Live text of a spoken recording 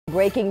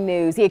Breaking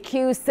news, the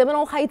accused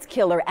Seminole Heights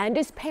killer and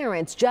his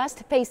parents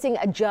just facing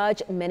a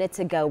judge minutes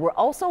ago. We're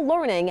also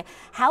learning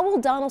Howell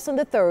Donaldson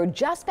III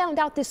just found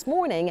out this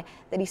morning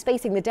that he's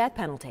facing the death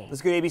penalty.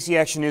 Let's go to ABC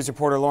Action News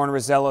reporter Lauren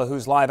Rosella,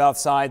 who's live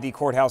outside the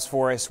courthouse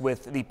for us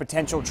with the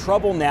potential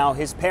trouble now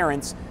his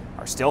parents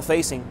are still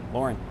facing.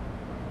 Lauren.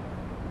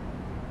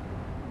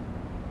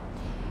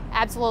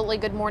 Absolutely.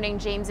 Good morning,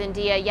 James and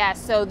Dia.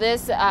 Yes, so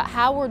this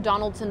Howard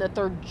Donaldson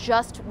III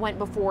just went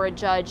before a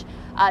judge.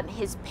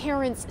 His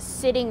parents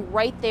sitting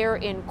right there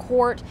in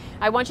court.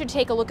 I want you to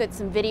take a look at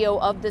some video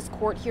of this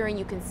court hearing.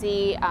 You can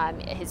see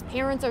his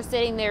parents are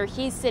sitting there.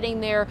 He's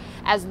sitting there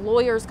as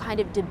lawyers kind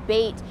of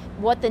debate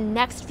what the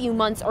next few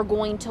months are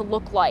going to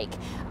look like.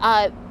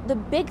 The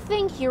big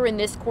thing here in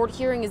this court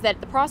hearing is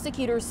that the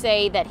prosecutors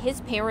say that his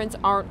parents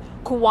aren't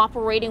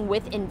cooperating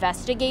with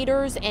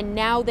investigators, and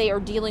now they are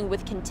dealing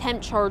with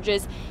contempt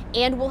charges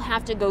and will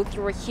have to go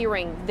through a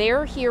hearing.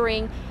 Their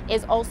hearing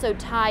is also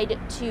tied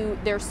to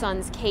their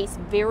son's case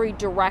very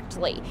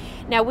directly.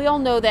 Now, we all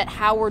know that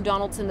Howard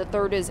Donaldson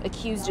III is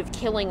accused of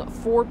killing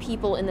 4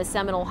 people in the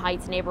Seminole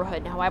Heights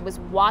neighborhood. Now, I was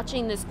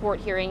watching this court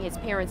hearing, his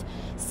parents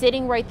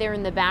sitting right there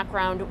in the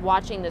background,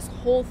 watching this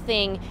whole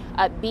thing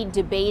be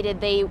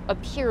debated. They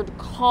appeared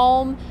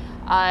calm,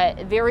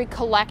 very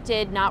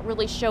collected, not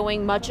really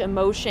showing much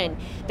emotion.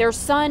 Their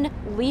son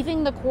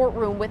leaving the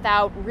courtroom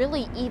without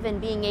really even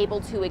being able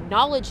to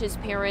acknowledge his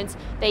parents.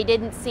 They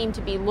didn't seem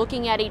to be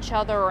looking at each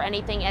other or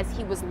anything as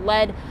he was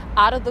led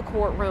out of the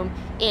courtroom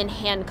in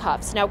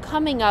handcuffs. Now,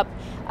 coming up,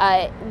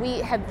 we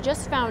have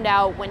just found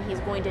out when he's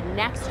going to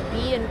next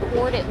be in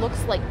court. It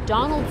looks like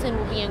Donaldson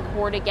will be in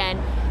court again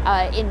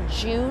in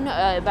June,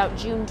 about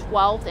June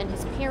 12th, and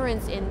his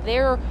parents in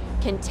their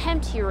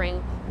contempt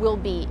hearing will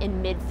be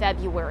in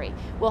mid-February.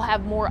 We'll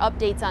have more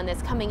updates on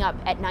this coming up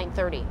at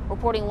 9:30.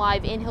 Reporting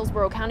live in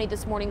Hillsborough County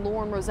this morning,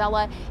 Lauren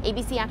Rosella,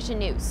 ABC Action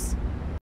News.